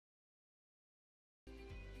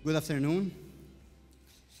Good afternoon.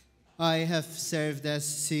 I have served as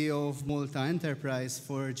CEO of Malta Enterprise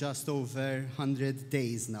for just over 100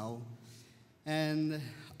 days now, and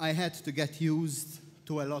I had to get used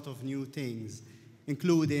to a lot of new things,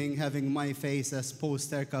 including having my face as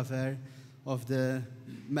poster cover of the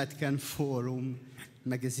Medcann Forum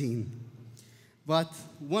magazine. But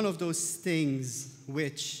one of those things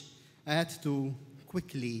which I had to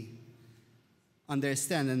quickly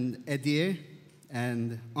understand and adhere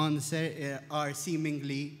and answer are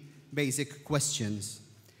seemingly basic questions.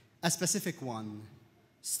 A specific one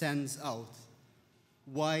stands out.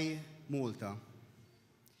 Why Malta?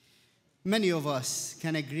 Many of us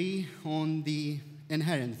can agree on the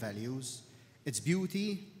inherent values, its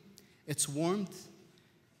beauty, its warmth,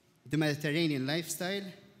 the Mediterranean lifestyle,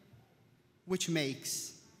 which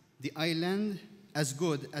makes the island as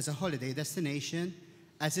good as a holiday destination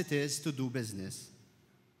as it is to do business.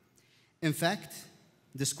 In fact,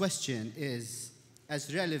 this question is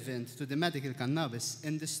as relevant to the medical cannabis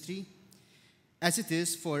industry as it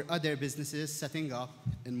is for other businesses setting up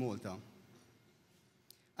in Malta.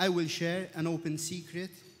 I will share an open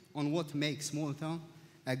secret on what makes Malta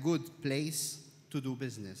a good place to do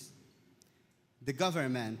business. The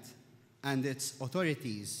government and its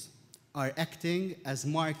authorities are acting as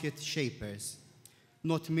market shapers,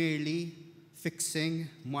 not merely fixing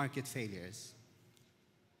market failures.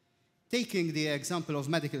 Taking the example of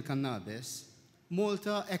medical cannabis,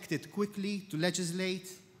 Malta acted quickly to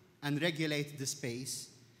legislate and regulate the space,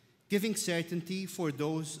 giving certainty for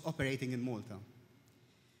those operating in Malta.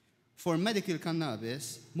 For medical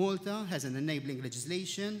cannabis, Malta has an enabling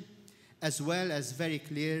legislation as well as very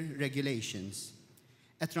clear regulations,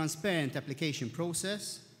 a transparent application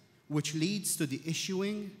process which leads to the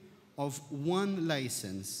issuing of one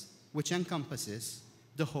license which encompasses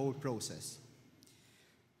the whole process.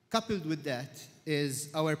 Coupled with that is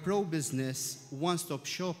our pro-business, one-stop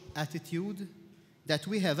shop attitude that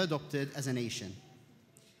we have adopted as a nation.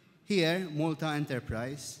 Here, Malta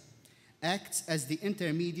Enterprise acts as the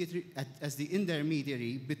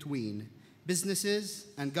intermediary between businesses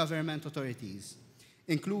and government authorities,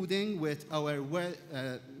 including with our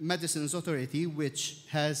Medicines Authority, which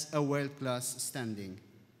has a world-class standing.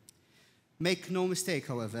 Make no mistake,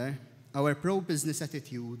 however, our pro-business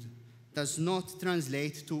attitude does not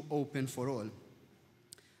translate to open for all.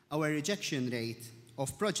 Our rejection rate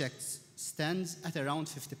of projects stands at around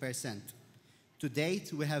 50%. To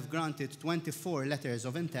date, we have granted 24 letters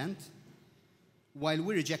of intent, while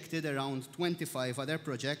we rejected around 25 other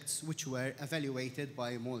projects which were evaluated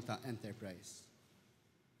by Malta Enterprise.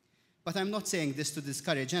 But I'm not saying this to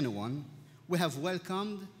discourage anyone. We have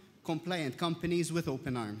welcomed compliant companies with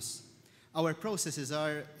open arms. Our processes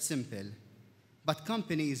are simple, but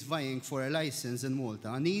companies vying for a license in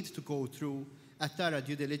Malta need to go through a thorough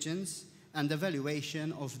due diligence and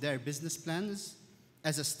evaluation of their business plans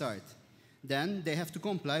as a start. Then they have to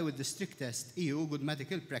comply with the strictest EU Good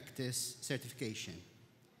Medical Practice certification.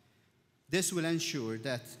 This will ensure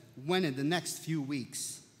that when in the next few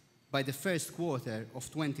weeks, by the first quarter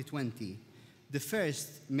of 2020, the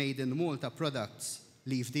first made in Malta products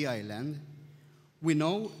leave the island, we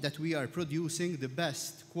know that we are producing the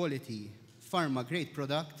best quality pharma-grade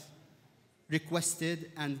product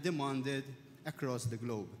requested and demanded across the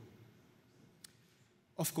globe.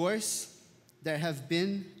 Of course, there have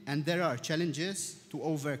been and there are challenges to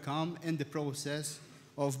overcome in the process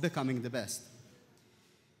of becoming the best.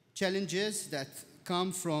 Challenges that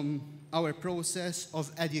come from our process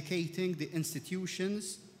of educating the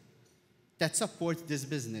institutions that support this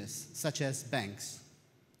business, such as banks.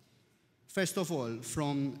 First of all,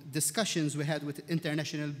 from discussions we had with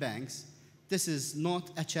international banks, this is not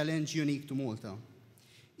a challenge unique to Malta.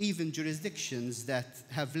 Even jurisdictions that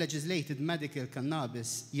have legislated medical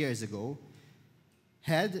cannabis years ago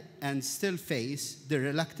had and still face the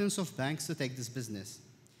reluctance of banks to take this business.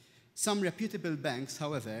 Some reputable banks,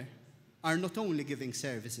 however, are not only giving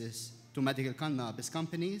services to medical cannabis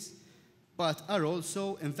companies, but are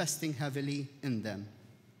also investing heavily in them.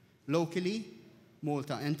 Locally,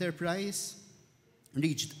 Malta Enterprise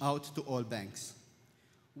reached out to all banks.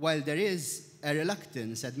 While there is a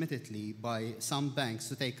reluctance, admittedly, by some banks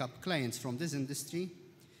to take up clients from this industry,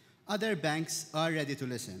 other banks are ready to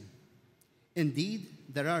listen. Indeed,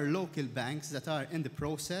 there are local banks that are in the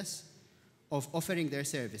process of offering their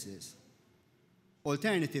services.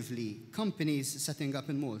 Alternatively, companies setting up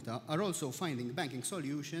in Malta are also finding banking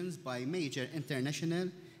solutions by major international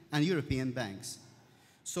and European banks.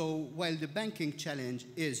 So while the banking challenge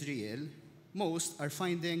is real, most are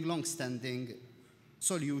finding long-standing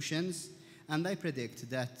solutions, and I predict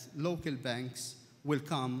that local banks will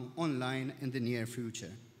come online in the near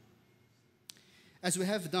future. As we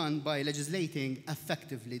have done by legislating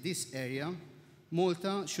effectively this area,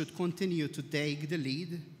 Malta should continue to take the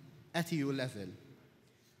lead at EU level.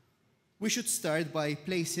 We should start by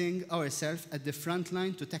placing ourselves at the front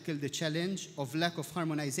line to tackle the challenge of lack of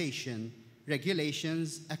harmonization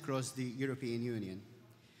regulations across the European Union.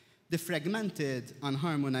 The fragmented,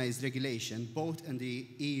 unharmonized regulation, both in the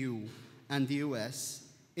EU and the US,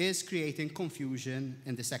 is creating confusion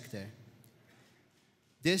in the sector.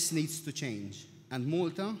 This needs to change, and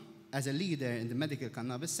Malta, as a leader in the medical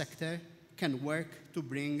cannabis sector, can work to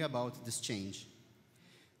bring about this change.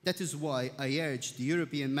 That is why I urge the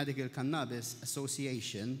European Medical Cannabis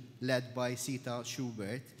Association, led by Sita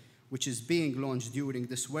Schubert, which is being launched during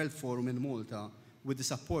this World Forum in Malta with the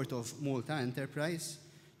support of Malta Enterprise,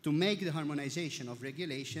 to make the harmonization of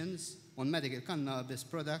regulations on medical cannabis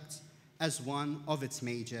products as one of its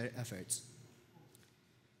major efforts.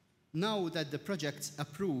 Now that the projects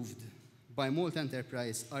approved by Malta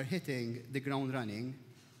Enterprise are hitting the ground running,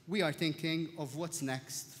 we are thinking of what's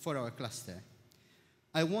next for our cluster.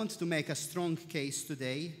 I want to make a strong case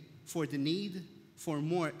today for the need for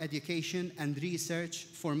more education and research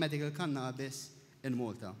for medical cannabis in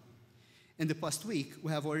Malta. In the past week,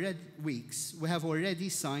 we have already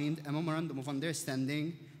signed a memorandum of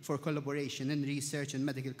understanding for collaboration in research in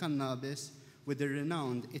medical cannabis with the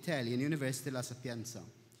renowned Italian University La Sapienza.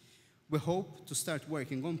 We hope to start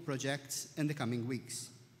working on projects in the coming weeks.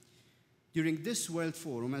 During this World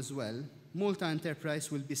Forum as well, Malta Enterprise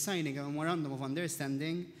will be signing a memorandum of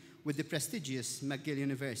understanding with the prestigious McGill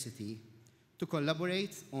University to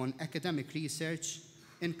collaborate on academic research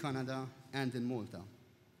in Canada and in Malta.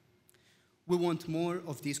 We want more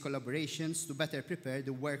of these collaborations to better prepare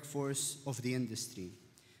the workforce of the industry,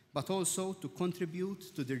 but also to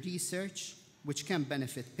contribute to the research which can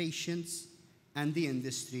benefit patients and the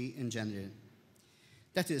industry in general.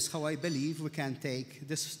 That is how I believe we can take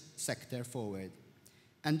this sector forward.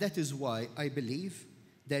 And that is why I believe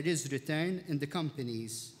there is return in the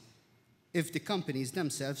companies if the companies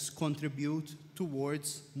themselves contribute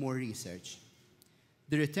towards more research.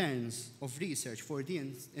 The returns of research for the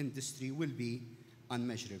industry will be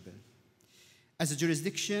unmeasurable. As a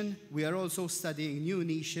jurisdiction, we are also studying new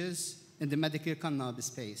niches in the medical cannabis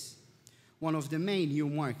space. One of the main new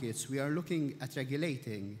markets we are looking at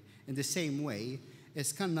regulating in the same way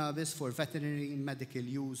is cannabis for veterinary medical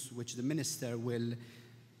use, which the Minister will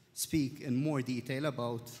speak in more detail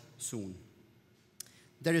about soon.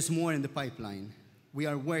 There is more in the pipeline. We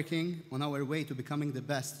are working on our way to becoming the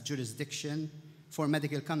best jurisdiction for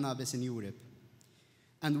medical cannabis in Europe.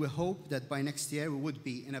 And we hope that by next year we would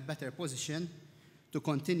be in a better position to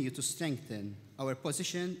continue to strengthen our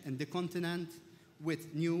position in the continent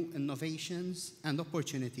with new innovations and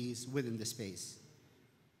opportunities within the space.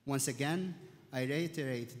 Once again, I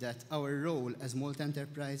reiterate that our role as Malta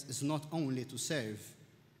Enterprise is not only to serve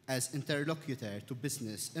as interlocutor to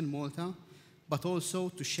business in Malta, but also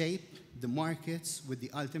to shape the markets with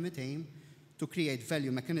the ultimate aim to create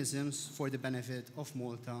value mechanisms for the benefit of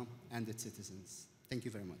Malta and its citizens. Thank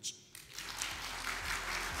you very much.